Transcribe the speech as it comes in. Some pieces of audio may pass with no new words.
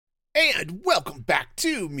And welcome back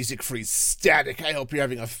to Music Free Static. I hope you're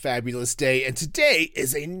having a fabulous day. And today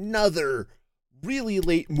is another really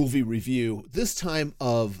late movie review, this time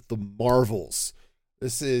of The Marvels.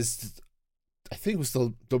 This is, I think it was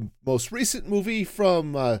the most recent movie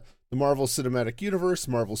from the Marvel Cinematic Universe,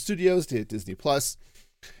 Marvel Studios, Disney Plus.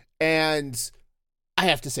 And I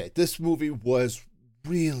have to say, this movie was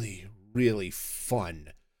really, really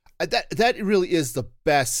fun. That really is the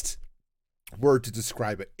best word to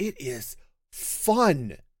describe it. It is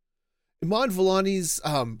fun. Iman Vellani's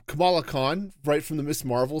Kamala Khan, right from the Miss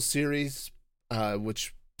Marvel series,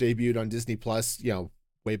 which debuted on Disney Plus,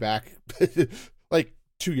 way back, like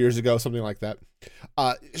 2 years ago, something like that.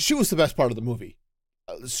 She was the best part of the movie,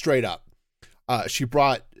 straight up. She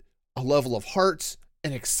brought a level of heart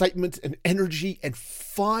and excitement and energy and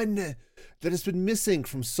fun that has been missing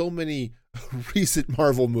from so many recent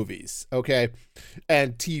Marvel movies, okay?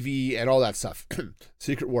 And TV and all that stuff.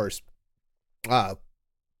 Secret Wars.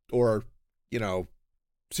 Or,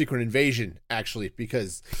 Secret Invasion, actually,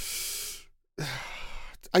 because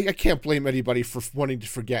I can't blame anybody for wanting to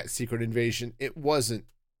forget Secret Invasion. It wasn't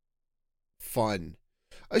fun.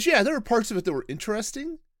 Yeah, there were parts of it that were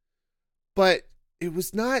interesting, but it was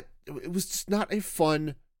just not a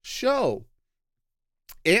fun show.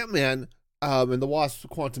 Ant-Man and the Wasp: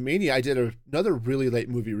 Quantumania, I did another really late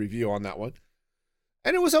movie review on that one,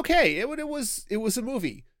 and it was okay. It was a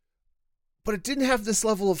movie, but it didn't have this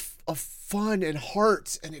level of fun and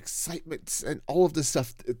heart and excitement and all of this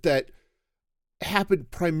stuff that happened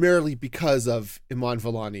primarily because of Iman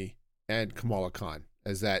Vellani and Kamala Khan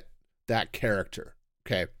as that character.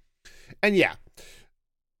 Okay, and yeah,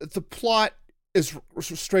 the plot is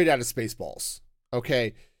straight out of Spaceballs.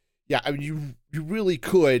 Okay. Yeah, I mean, you really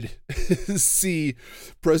could see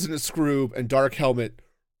President Scroob and Dark Helmet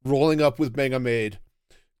rolling up with Mega Maid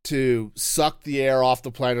to suck the air off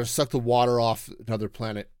the planet or suck the water off another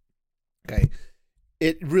planet. Okay.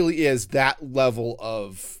 It really is that level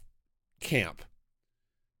of camp.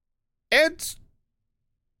 And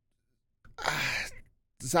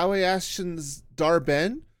Zawe Ashton's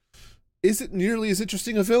Dar-Ben isn't nearly as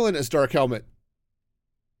interesting a villain as Dark Helmet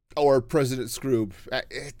or President Scroob.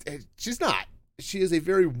 She's not. She is a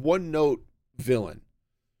very one-note villain.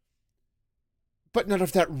 But none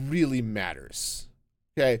of that really matters.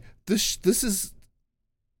 Okay, this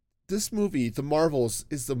movie, The Marvels,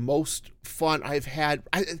 is the most fun I've had,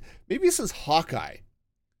 maybe since Hawkeye.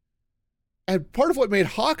 And part of what made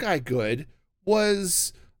Hawkeye good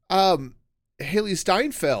was Haley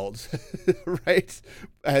Steinfeld, right?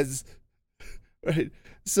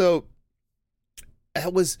 So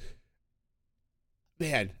that was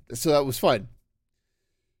fun.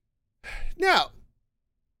 Now,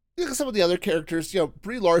 look at some of the other characters.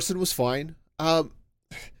 Brie Larson was fine. I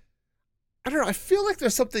don't know. I feel like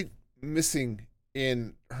there's something missing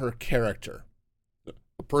in her character.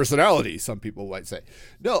 Personality, some people might say.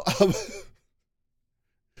 No,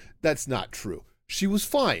 that's not true. She was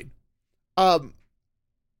fine. But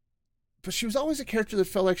she was always a character that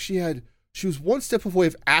felt like she was one step away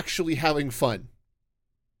of actually having fun.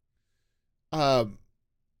 And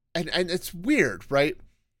it's weird, right?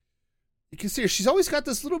 You can see her. She's always got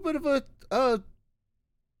this little bit of a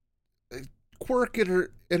quirk in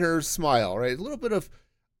her smile, right? A little bit of,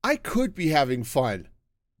 I could be having fun,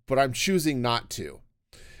 but I'm choosing not to.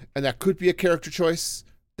 And that could be a character choice.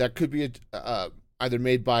 That could be either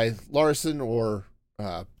made by Larson or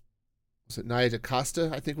was it Nia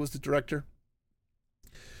DaCosta? I think was the director.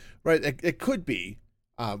 Right? It could be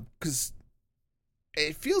because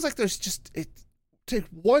it feels like there's take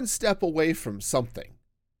one step away from something,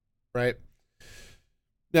 right?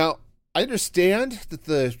 Now, I understand that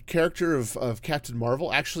the character of Captain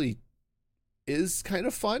Marvel actually is kind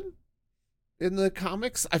of fun in the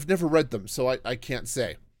comics. I've never read them, so I can't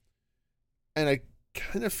say. And I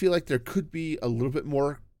kind of feel like there could be a little bit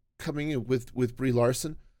more coming in with Brie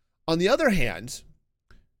Larson. On the other hand,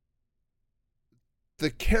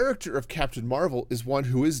 the character of Captain Marvel is one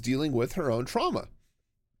who is dealing with her own trauma.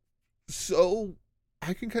 So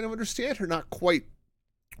I can kind of understand her not quite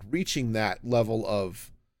reaching that level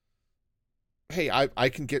of, hey, I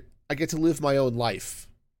get to live my own life,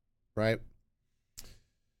 right?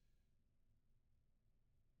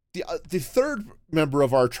 The third member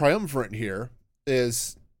of our triumvirate here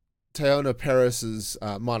is Teyonah Parris's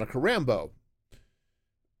Monica Rambeau,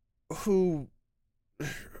 who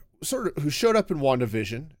showed up in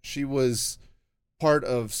WandaVision. She was part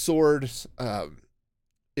of SWORD's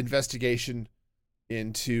investigation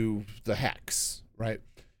into the Hex, right?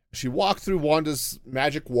 She walked through Wanda's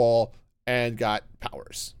magic wall and got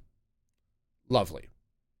powers. Lovely.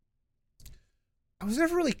 I was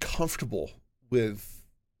never really comfortable with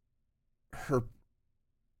her,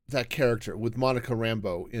 that character, with Monica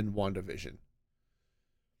Rambeau in WandaVision.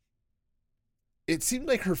 It seemed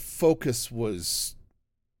like her focus was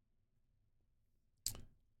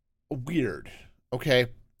weird. Okay,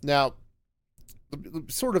 now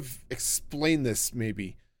sort of explain this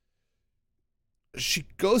maybe. She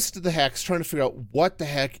goes to the Hex trying to figure out what the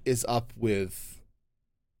heck is up with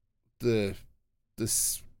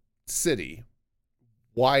this city.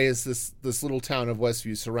 Why is this little town of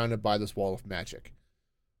Westview surrounded by this wall of magic?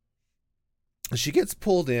 She gets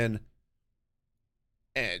pulled in,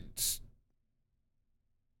 and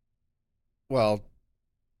well,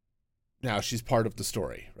 now she's part of the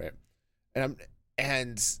story, right?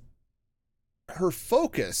 And her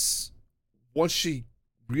focus, once she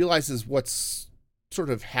realizes what's sort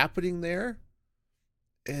of happening there,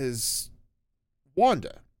 is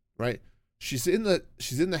Wanda, right? She's in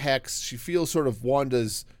the Hex. She feels sort of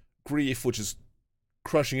Wanda's grief, which is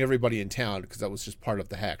crushing everybody in town, because that was just part of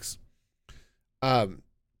the Hex. But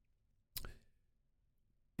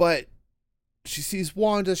she sees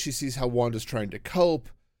Wanda. She sees how Wanda's trying to cope,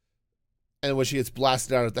 and when she gets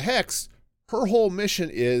blasted out of the Hex, her whole mission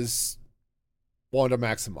is Wanda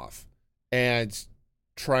Maximoff and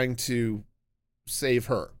trying to save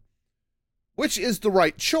her, which is the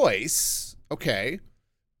right choice, okay,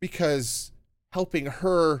 because helping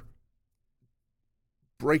her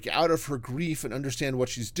break out of her grief and understand what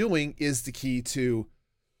she's doing is the key to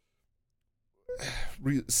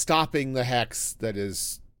stopping the Hex that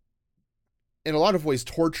is, in a lot of ways,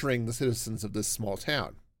 torturing the citizens of this small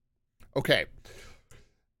town. Okay,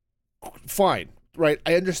 fine, right?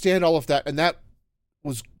 I understand all of that, and that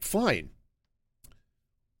was fine.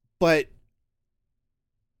 But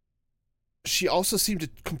she also seemed to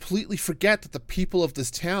completely forget that the people of this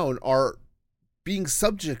town are being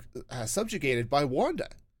subjugated by Wanda,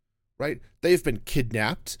 right? They've been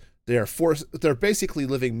kidnapped. They're basically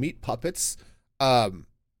living meat puppets. And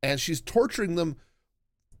she's torturing them,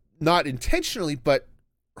 not intentionally, but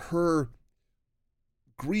her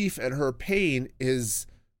grief and her pain is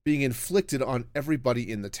being inflicted on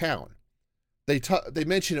everybody in the town. They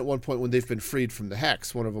mention at one point, when they've been freed from the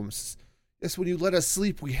Hex, one of them says, "Yes, when you let us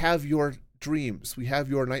sleep, we have your dreams, we have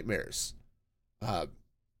your nightmares."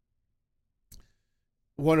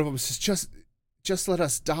 One of them says, just let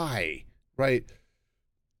us die, right?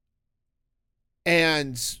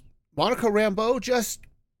 And Monica Rambeau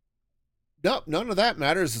nope, none of that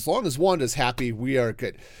matters. As long as Wanda's happy, we are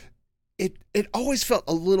good. It always felt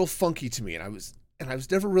a little funky to me, and I was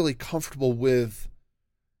never really comfortable with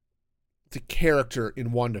the character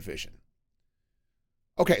in WandaVision.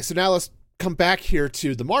 Okay, so now let's come back here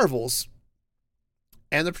to the Marvels,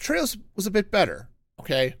 and the portrayal was a bit better.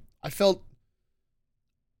 Okay, I felt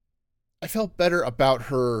better about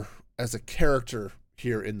her as a character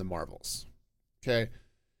here in the Marvels. Okay,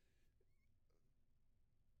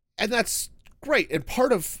 and that's great. And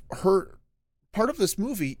part of this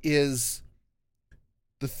movie is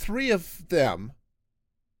the three of them,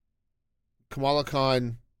 Kamala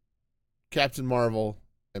Khan, Captain Marvel,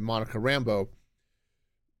 and Monica Rambeau,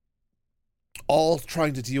 all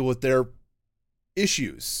trying to deal with their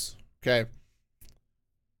issues. Okay,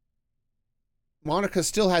 Monica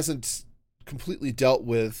still hasn't completely dealt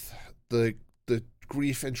with the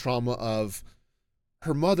grief and trauma of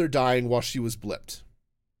her mother dying while she was blipped.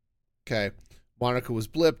 Okay, Monica was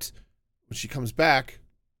blipped. When she comes back,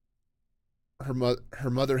 her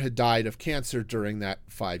mother had died of cancer during that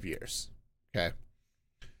 5 years. Okay,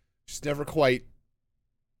 she's never quite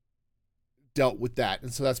dealt with that,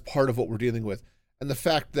 and so that's part of what we're dealing with. And the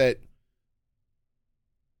fact that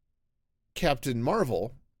Captain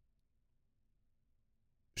Marvel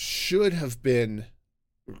should have been,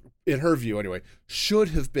 in her view anyway, should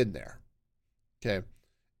have been there. Okay,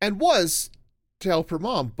 and was to help her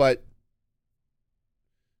mom, but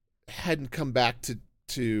hadn't come back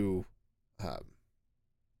to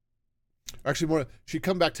actually more, she'd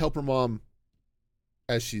come back to help her mom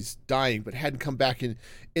as she's dying, but hadn't come back in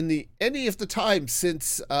any of the time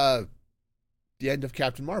since the end of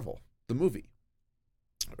Captain Marvel, the movie,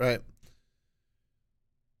 right?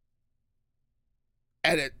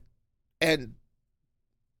 And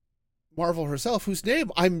Marvel herself, whose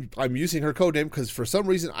name I'm using her code name because for some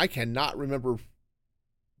reason I cannot remember.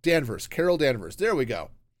 Danvers, Carol Danvers. There we go.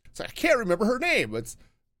 So I can't remember her name. It's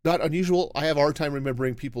not unusual. I have a hard time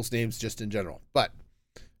remembering people's names just in general, but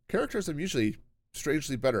characters I'm usually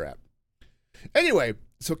strangely better at. Anyway,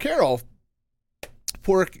 so Carol,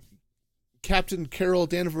 poor Captain Carol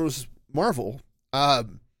Danvers Marvel,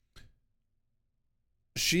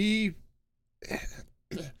 she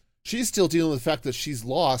she's still dealing with the fact that she's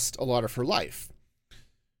lost a lot of her life.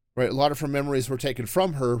 Right? A lot of her memories were taken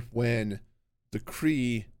from her when the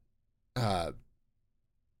Kree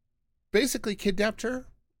basically kidnapped her,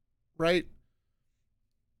 right?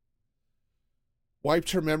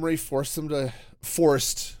 Wiped her memory, forced them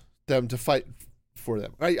to fight for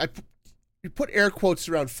them. I put air quotes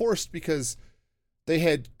around forced because they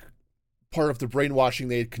had part of the brainwashing.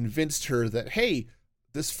 They had convinced her that, hey,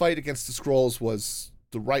 this fight against the Skrulls was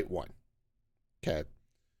the right one. Okay.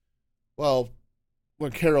 Well,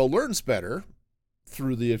 when Carol learns better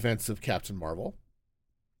through the events of Captain Marvel,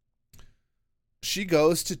 she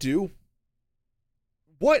goes to do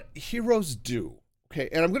what heroes do. Okay,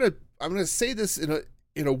 and I'm gonna say this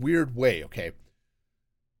in a weird way, okay?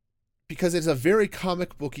 Because it's a very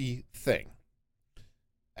comic booky thing.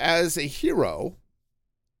 As a hero,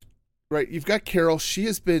 right, you've got Carol. She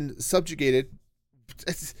has been subjugated.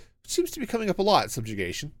 It seems to be coming up a lot,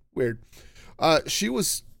 subjugation. Weird. She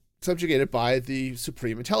was subjugated by the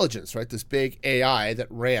Supreme Intelligence, right? This big AI that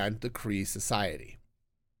ran the Kree society.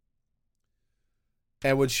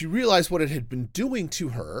 And when she realized what it had been doing to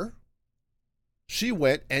her, she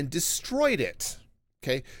went and destroyed it.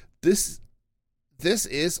 Okay? This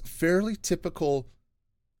is fairly typical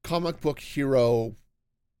comic book hero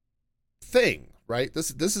thing, right?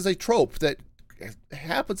 This is a trope that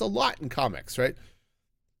happens a lot in comics, right?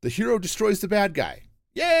 The hero destroys the bad guy.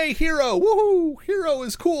 Yay, hero! Woohoo! Hero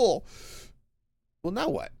is cool. Well, now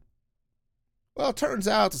what? Well, it turns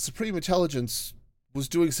out the Supreme Intelligence was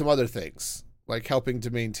doing some other things, like helping to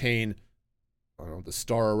maintain, I don't know, the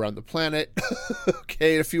star around the planet,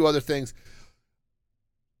 okay, and a few other things.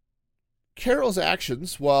 Carol's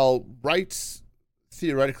actions, while right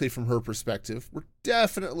theoretically from her perspective, were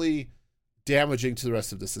definitely damaging to the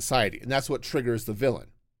rest of the society, and that's what triggers the villain.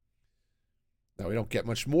 Now, we don't get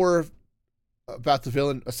much more about the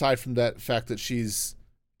villain aside from that fact that she's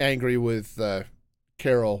angry with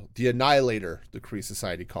Carol, the Annihilator, the Kree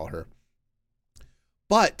Society call her.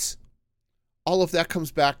 But all of that comes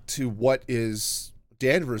back to what is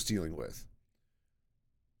Danvers dealing with.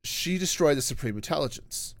 She destroyed the Supreme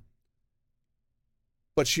Intelligence.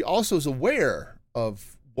 But she also is aware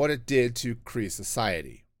of what it did to Kree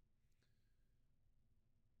society.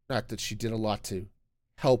 Not that she did a lot to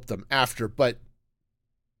help them after, but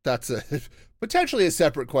that's potentially a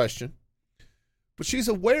separate question. But she's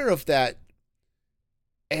aware of that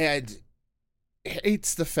and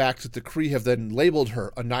hates the fact that the Kree have then labeled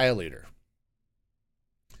her Annihilator.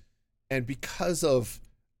 And because of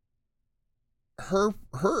her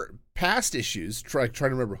past issues, trying to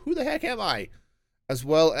remember who the heck am I, as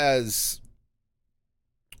well as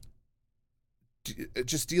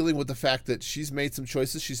just dealing with the fact that she's made some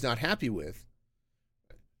choices she's not happy with.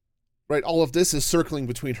 Right, all of this is circling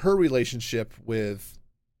between her relationship with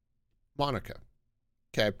Monica.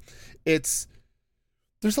 Okay, there's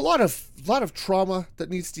a lot of trauma that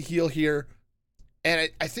needs to heal here, and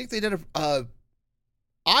I think they did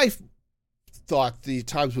I thought the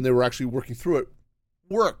times when they were actually working through it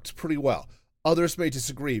worked pretty well. Others may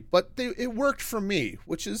disagree, but it worked for me,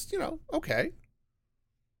 which is, okay.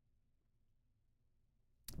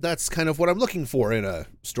 That's kind of what I'm looking for in a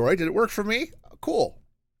story. Did it work for me? Cool.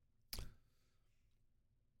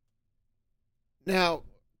 Now,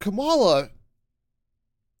 Kamala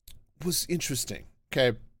was interesting,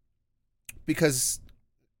 okay? Because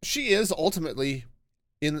she is ultimately,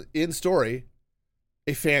 in story,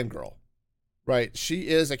 a fangirl, right? She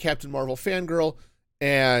is a Captain Marvel fangirl,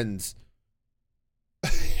 and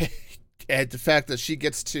and the fact that she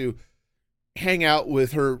gets to hang out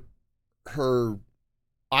with her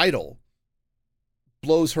idol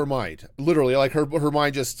blows her mind. Literally, like her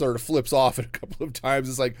mind just sort of flips off a couple of times.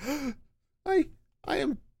 It's like, I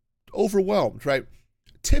am overwhelmed, right?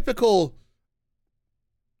 Typical,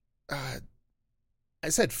 I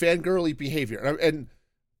said fangirly behavior, and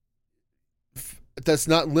that's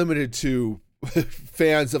not limited to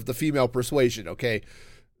fans of the female persuasion. Okay,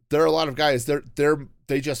 there are a lot of guys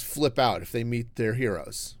they just flip out if they meet their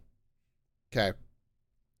heroes. Okay,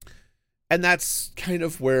 and that's kind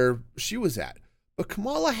of where she was at. But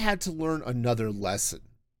Kamala had to learn another lesson,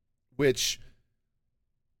 which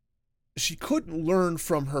she couldn't learn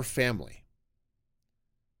from her family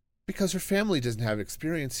because her family doesn't have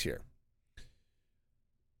experience here.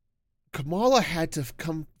 Kamala had to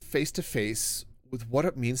come face to face with what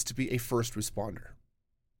it means to be a first responder.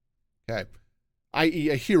 Okay. I.e.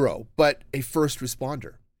 a hero, but a first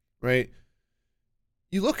responder, right?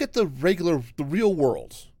 You look at the real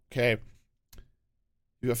world, okay?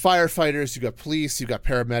 You got firefighters, you got police, you got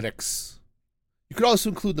paramedics. You could also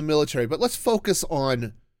include the military, but let's focus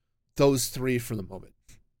on those three for the moment.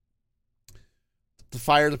 the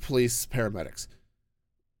fire, the police, paramedics.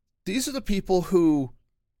 These are the people who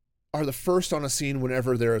are the first on a scene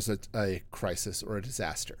whenever there is a crisis or a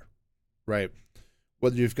disaster, right?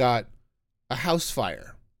 Whether you've got a house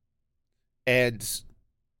fire and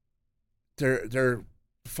their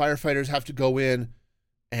firefighters have to go in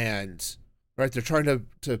and, right, they're trying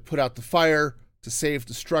to put out the fire, to save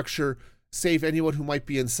the structure, save anyone who might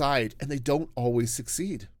be inside, and they don't always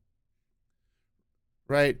succeed,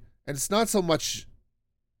 right? And it's not so much,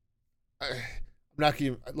 I'm not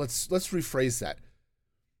going to, let's rephrase that.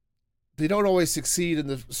 They don't always succeed in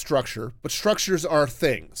the structure, but structures are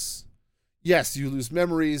things. Yes, you lose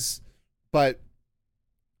memories, but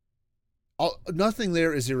nothing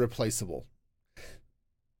there is irreplaceable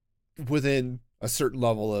within a certain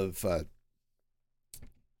level of,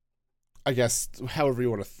 I guess, however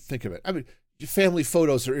you want to think of it. I mean, family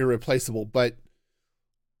photos are irreplaceable, but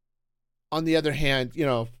on the other hand,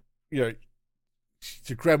 your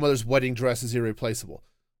grandmother's wedding dress is irreplaceable.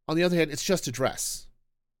 On the other hand, it's just a dress.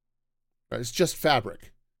 Right? It's just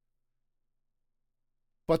fabric.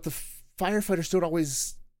 But the firefighters don't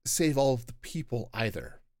always save all of the people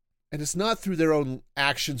either. And it's not through their own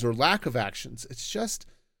actions or lack of actions. It's just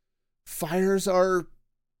fires are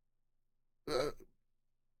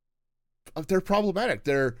they're problematic.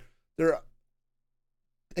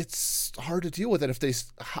 It's hard to deal with it if they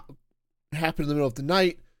happen in the middle of the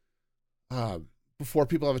night, before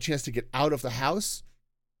people have a chance to get out of the house,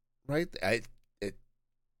 right?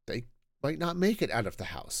 They might not make it out of the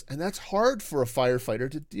house. And that's hard for a firefighter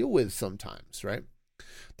to deal with sometimes, right?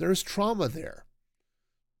 There's trauma there.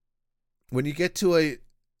 When you get to a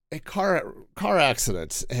car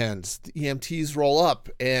accident and the EMTs roll up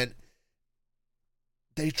and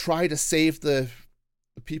they try to save the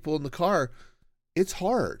people in the car, it's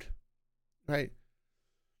hard, right?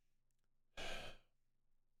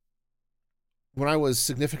 When I was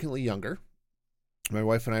significantly younger, my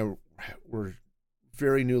wife and I were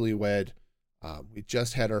very newlywed. We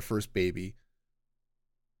just had our first baby.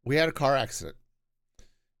 We had a car accident,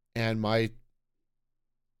 and my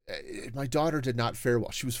daughter did not fare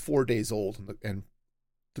well. She was 4 days old, and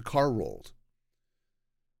the car rolled.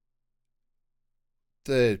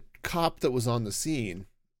 The cop that was on the scene,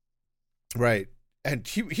 right, and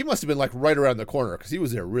he must have been like right around the corner because he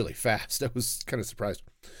was there really fast. I was kind of surprised.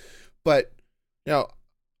 But,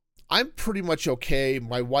 I'm pretty much okay.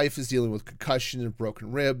 My wife is dealing with concussion and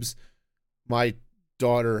broken ribs. My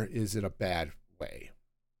daughter is in a bad way.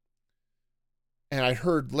 And I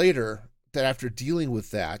heard later that after dealing with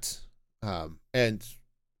that, and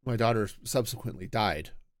my daughter subsequently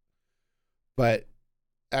died, but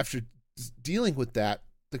after dealing with that,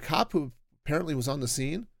 the cop who apparently was on the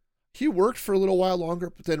scene, he worked for a little while longer,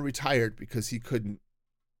 but then retired because he couldn't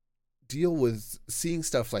deal with seeing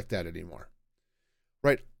stuff like that anymore.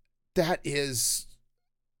 Right? It's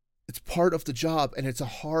part of the job, and it's a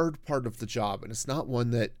hard part of the job, and it's not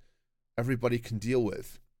one that everybody can deal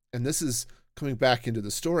with. And this is coming back into the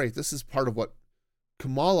story. This is part of what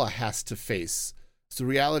Kamala has to face. It's the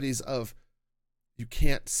realities of you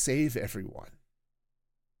can't save everyone.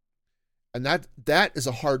 And that is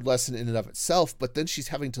a hard lesson in and of itself, but then she's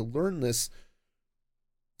having to learn this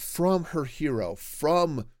from her hero,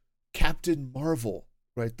 from Captain Marvel,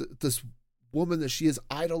 right? This woman that she has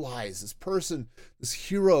idolized, this person, this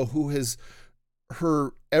hero who has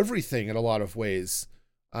her everything in a lot of ways,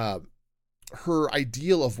 her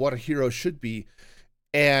ideal of what a hero should be.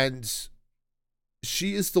 And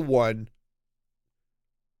she is the one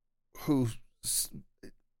who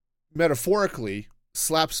metaphorically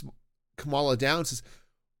slaps Kamala down and says,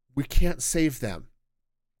 we can't save them.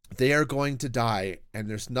 They are going to die, and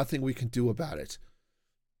there's nothing we can do about it.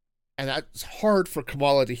 And that's hard for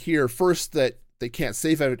Kamala to hear. First, that they can't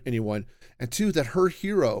save anyone, and two, that her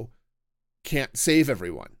hero can't save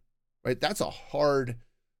everyone. Right? That's a hard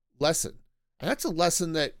lesson. And that's a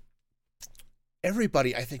lesson that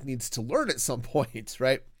everybody, I think, needs to learn at some point,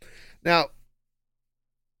 right? Now,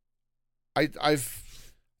 I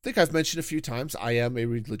think I've mentioned a few times, I am a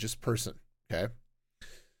religious person, okay?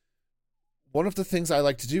 One of the things I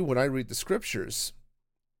like to do when I read the scriptures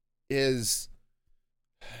is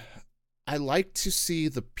I like to see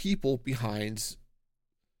the people behind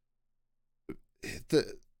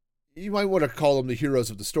you might want to call them the heroes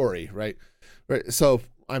of the story, right? Right. So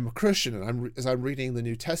I'm a Christian, and as I'm reading the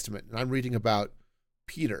New Testament, and I'm reading about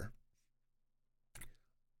Peter,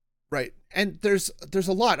 right? And there's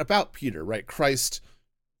a lot about Peter, right? Christ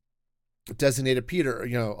designated Peter,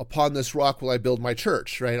 upon this rock will I build my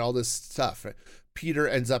church, right? All this stuff. Right? Peter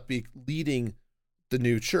ends up leading the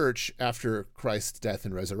new church after Christ's death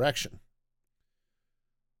and resurrection.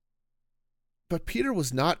 But Peter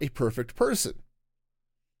was not a perfect person.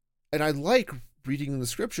 And I like reading the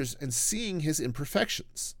scriptures and seeing his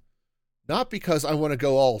imperfections. Not because I want to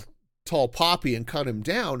go all tall poppy and cut him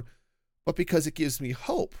down, but because it gives me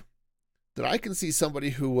hope that I can see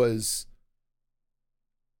somebody who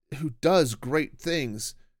does great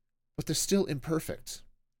things, but they're still imperfect.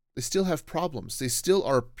 They still have problems. They still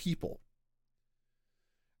are people.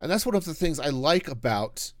 And that's one of the things I like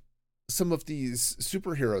about some of these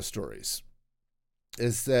superhero stories,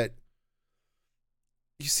 is that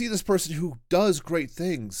you see this person who does great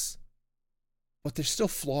things, but they're still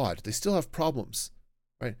flawed. They still have problems,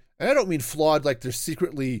 right? And I don't mean flawed like they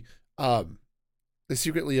secretly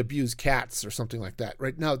abuse cats or something like that,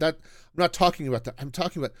 right? No, that I'm not talking about that. I'm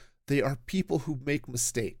talking about they are people who make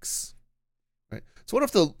mistakes, right? So one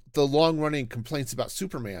of the long-running complaints about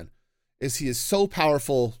Superman is he is so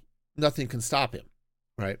powerful, nothing can stop him,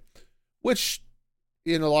 right? Which,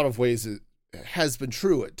 in a lot of ways, it has been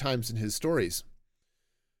true at times in his stories.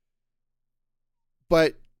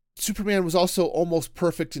 But Superman was also almost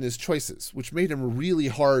perfect in his choices, which made him really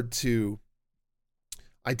hard to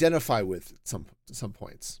identify with at some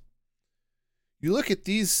points. You look at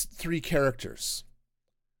these three characters,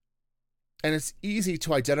 and it's easy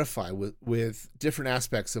to identify with different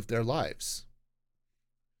aspects of their lives.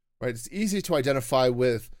 Right? It's easy to identify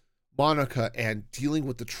with Monica and dealing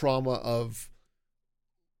with the trauma of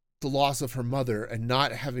the loss of her mother and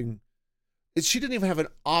not having... She didn't even have an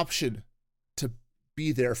option to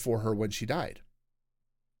be there for her when she died.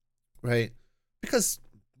 Right? Because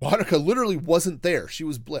Monica literally wasn't there. She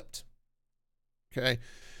was blipped. Okay?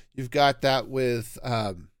 You've got that with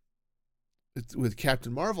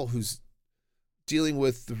Captain Marvel, who's dealing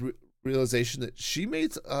with the realization that she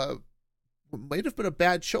made might have been a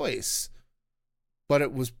bad choice, but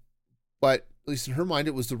at least in her mind,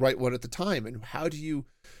 it was the right one at the time. And how do you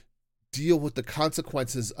deal with the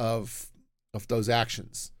consequences of those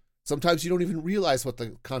actions? Sometimes you don't even realize what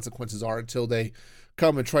the consequences are until they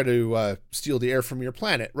come and try to steal the air from your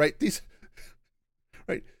planet, right? These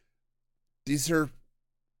are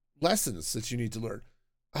lessons that you need to learn,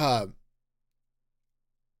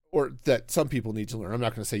 or that some people need to learn. I'm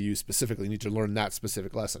not going to say you specifically need to learn that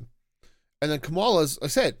specific lesson. And then Kamala's, I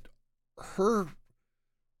said, her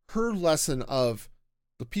lesson of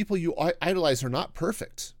the people you idolize are not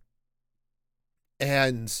perfect.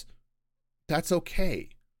 And that's okay.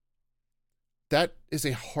 That is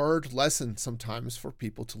a hard lesson sometimes for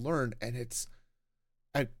people to learn. And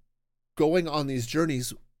going on these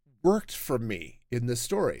journeys worked for me in this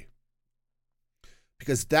story,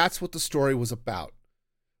 because that's what the story was about.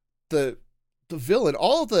 The villain,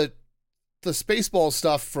 all of the Spaceball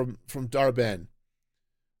stuff from Dar-Benn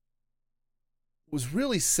was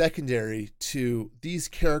really secondary to these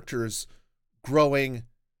characters growing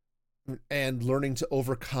and learning to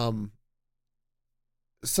overcome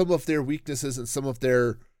some of their weaknesses and some of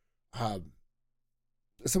the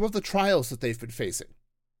trials that they've been facing.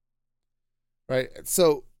 Right?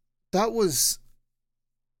 So I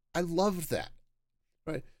loved that.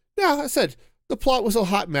 Right? Now, I said the plot was a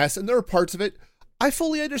hot mess, and there are parts of it I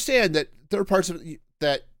fully understand that there are parts of it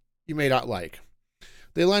that you may not like.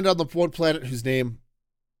 They land on the one planet whose name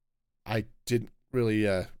I didn't really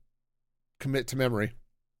commit to memory,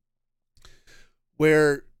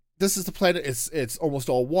 where this is the planet, it's almost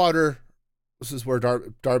all water. This is where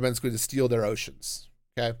Dar-Benn's going to steal their oceans.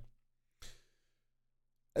 Okay?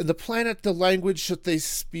 And the planet, the language that they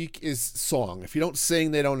speak is song. If you don't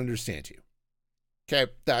sing, they don't understand you. Okay?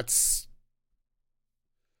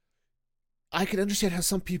 I can understand how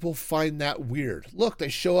some people find that weird. Look, they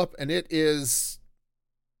show up and it's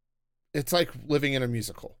like living in a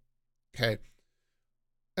musical. Okay?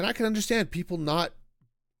 And I can understand people not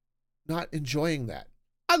enjoying that.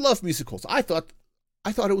 I love musicals. I thought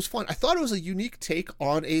it was fun. I thought it was a unique take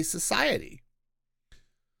on a society.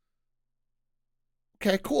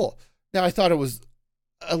 Okay, cool. Now, I thought it was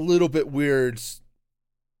a little bit weird,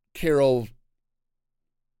 Carol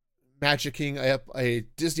magicking a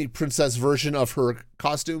Disney princess version of her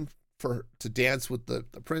costume to dance with the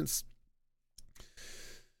prince.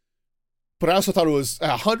 But I also thought it was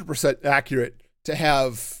 100% accurate to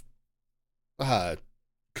have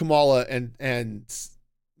Kamala and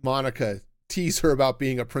Monica tease her about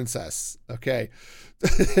being a princess. Okay.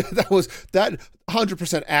 that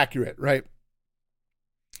 100% accurate, right?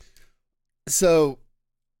 So,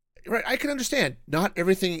 right, I can understand not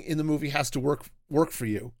everything in the movie has to work for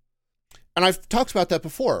you. And I've talked about that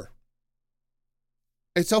before.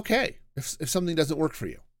 It's okay if something doesn't work for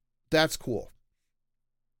you. That's cool.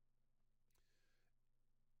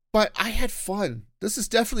 But I had fun. This is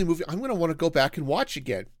definitely a movie I'm going to want to go back and watch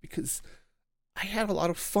again, because I had a lot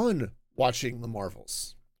of fun watching the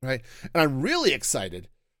Marvels, right? And I'm really excited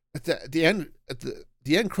at the end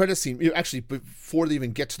the end credit scene. Actually, before they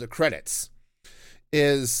even get to the credits,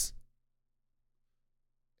 is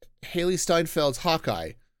Haley Steinfeld's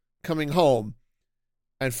Hawkeye coming home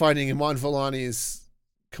and finding Iman Vellani's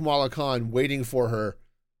Kamala Khan waiting for her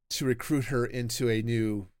to recruit her into a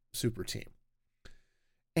new super team.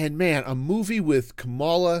 And man, a movie with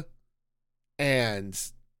Kamala and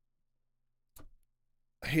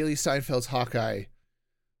Haley Steinfeld's Hawkeye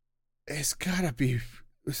it's gonna be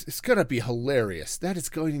hilarious. That is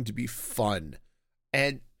going to be fun.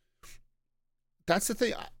 And that's the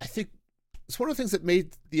thing. I think it's one of the things that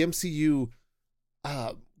made the MCU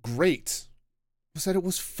great was that it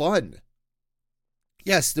was fun.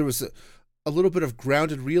 Yes, there was a little bit of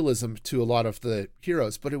grounded realism to a lot of the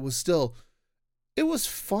heroes, but it was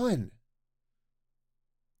fun.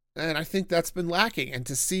 And I think that's been lacking. And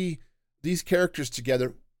to see these characters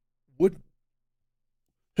together would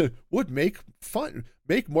make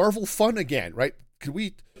Marvel fun again, right? Could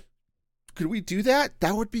we do that?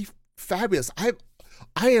 That would be fabulous.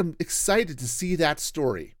 I am excited to see that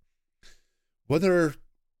story. Whether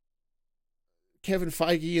Kevin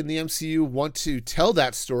Feige and the MCU want to tell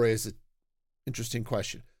that story is an interesting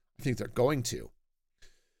question. I think they're going to.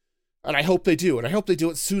 And I hope they do. And I hope they do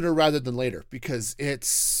it sooner rather than later, because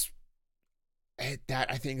that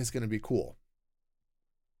I think is going to be cool.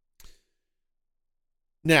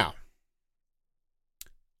 Now,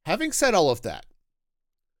 having said all of that,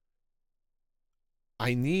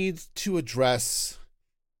 I need to address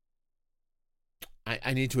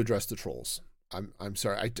the trolls. I'm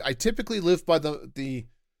sorry. I typically live by the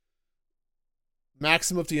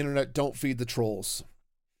maxim of the internet, don't feed the trolls.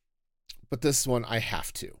 But this one I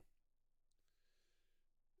have to.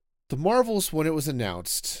 The Marvels, when it was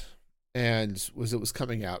announced and it was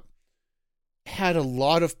coming out, had a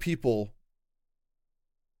lot of people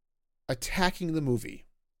attacking the movie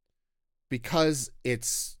because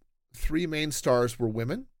its three main stars were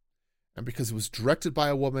women, and because it was directed by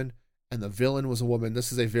a woman and the villain was a woman.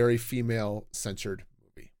 This is a very female-centered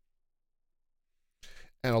movie.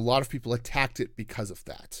 And a lot of people attacked it because of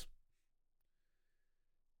that.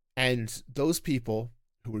 And those people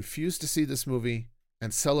who refused to see this movie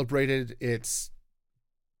and celebrated its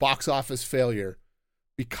box office failure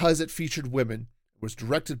because it featured women, was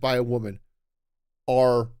directed by a woman,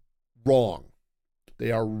 are wrong.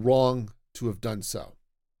 They are wrong to have done so.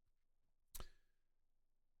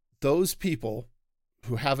 Those people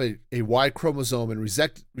who have a Y chromosome and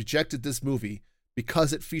rejected this movie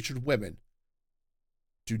because it featured women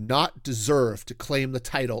do not deserve to claim the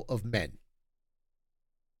title of men.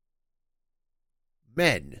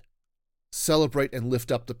 Men celebrate and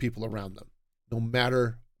lift up the people around them, no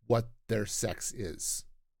matter what their sex is.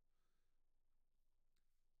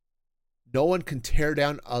 No one can tear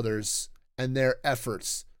down others and their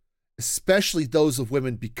efforts, especially those of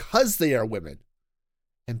women, because they are women,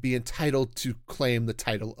 and be entitled to claim the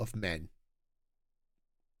title of men.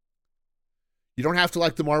 You don't have to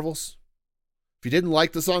like the Marvels. If you didn't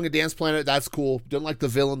like the Song and Dance Planet, that's cool. If you didn't like the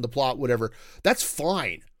villain, the plot, whatever, that's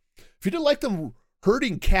fine. If you didn't like them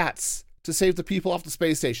herding cats to save the people off the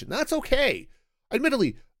space station, that's okay.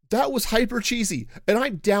 Admittedly, that was hyper cheesy, and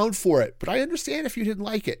I'm down for it, but I understand if you didn't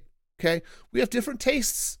like it, okay? We have different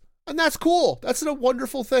tastes, and that's cool. That's a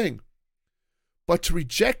wonderful thing. But to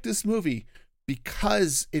reject this movie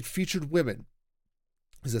because it featured women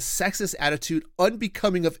is a sexist attitude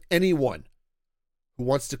unbecoming of anyone who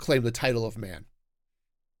wants to claim the title of man.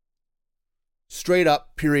 Straight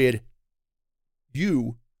up, period.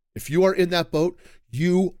 If you are in that boat,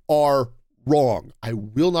 you are wrong. I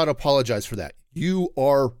will not apologize for that. You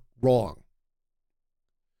are wrong.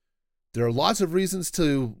 There are lots of reasons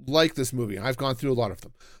to like this movie. I've gone through a lot of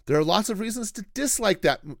them. There are lots of reasons to dislike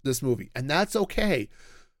this movie, and that's okay.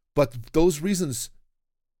 But those reasons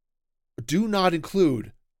do not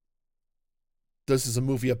include this is a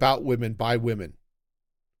movie about women by women.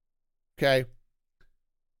 Okay?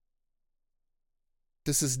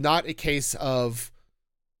 This is not a case of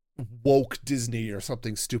woke Disney or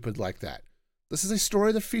something stupid like that. This is a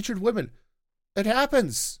story that featured women. It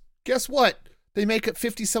happens. Guess what? They make up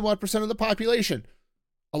 50 some odd % of the population.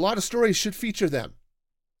 A lot of stories should feature them.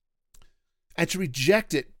 And to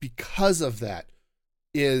reject it because of that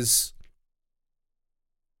is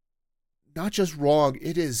not just wrong,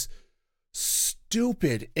 it is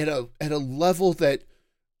stupid at a level that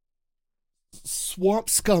Swamp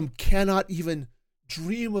Scum cannot even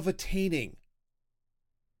dream of attaining,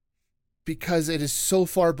 because it is so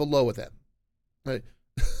far below them. Right?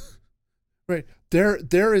 Right.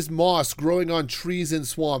 There is moss growing on trees in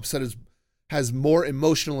swamps that has more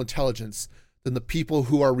emotional intelligence than the people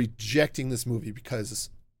who are rejecting this movie because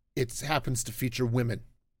it happens to feature women.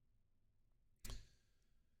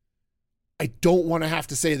 I don't want to have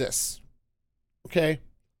to say this. Okay?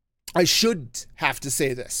 I should have to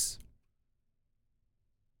say this.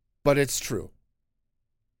 But it's true.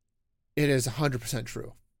 It is 100%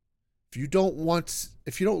 true. If you don't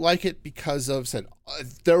like it because of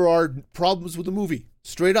there are problems with the movie,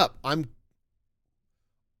 straight up, I'm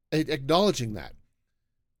acknowledging that.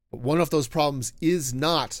 But one of those problems is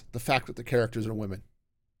not the fact that the characters are women.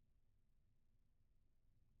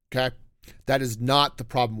 Okay? That is not the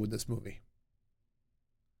problem with this movie.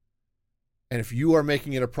 And if you are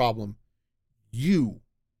making it a problem, you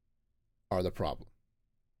are the problem.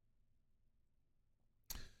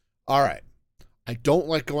 All right. I don't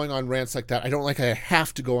like going on rants like that. I don't like I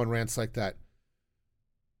have to go on rants like that.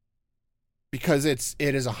 Because it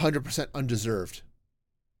is 100% undeserved.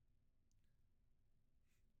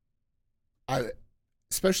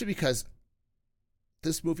 Especially because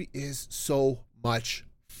this movie is so much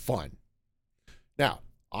fun. Now,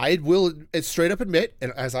 I will straight up admit,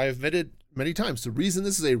 and as I have admitted many times, the reason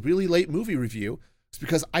this is a really late movie review is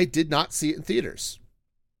because I did not see it in theaters.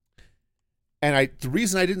 And the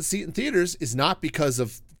reason I didn't see it in theaters is not because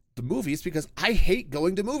of the movie, it's because I hate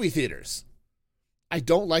going to movie theaters. I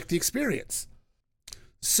don't like the experience.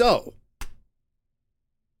 So,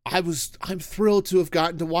 I'm thrilled to have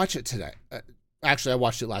gotten to watch it today. Actually, I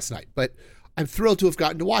watched it last night, but I'm thrilled to have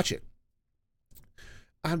gotten to watch it.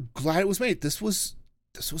 I'm glad it was made. This was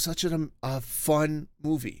such a fun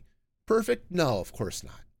movie. Perfect? No, of course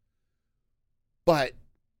not. But,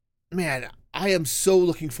 man, I am so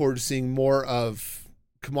looking forward to seeing more of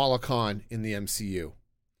Kamala Khan in the MCU.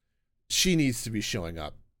 She needs to be showing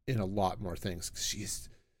up in a lot more things. She's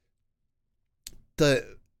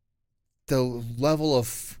the level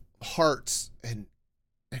of heart and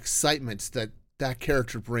excitement that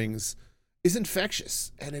character brings is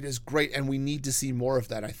infectious, and it is great. And we need to see more of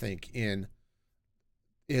that, I think, in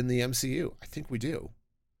the MCU. I think we do.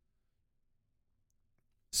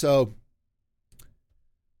 So,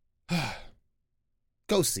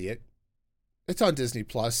 go see it. It's on Disney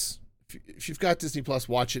Plus. If you've got Disney Plus,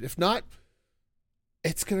 watch it. If not,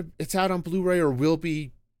 it's out on Blu-ray or will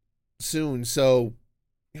be soon. So,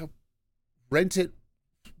 rent it,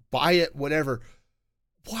 buy it, whatever.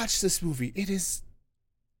 Watch this movie. It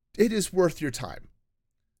is worth your time.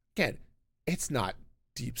 Again, it's not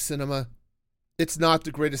deep cinema. It's not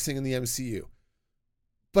the greatest thing in the MCU.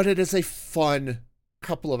 But it is a fun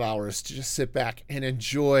couple of hours to just sit back and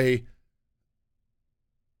enjoy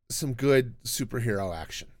some good superhero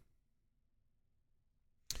action.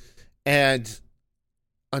 And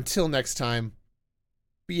until next time,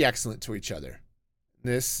 be excellent to each other.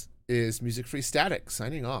 This is Music Free Static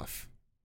signing off.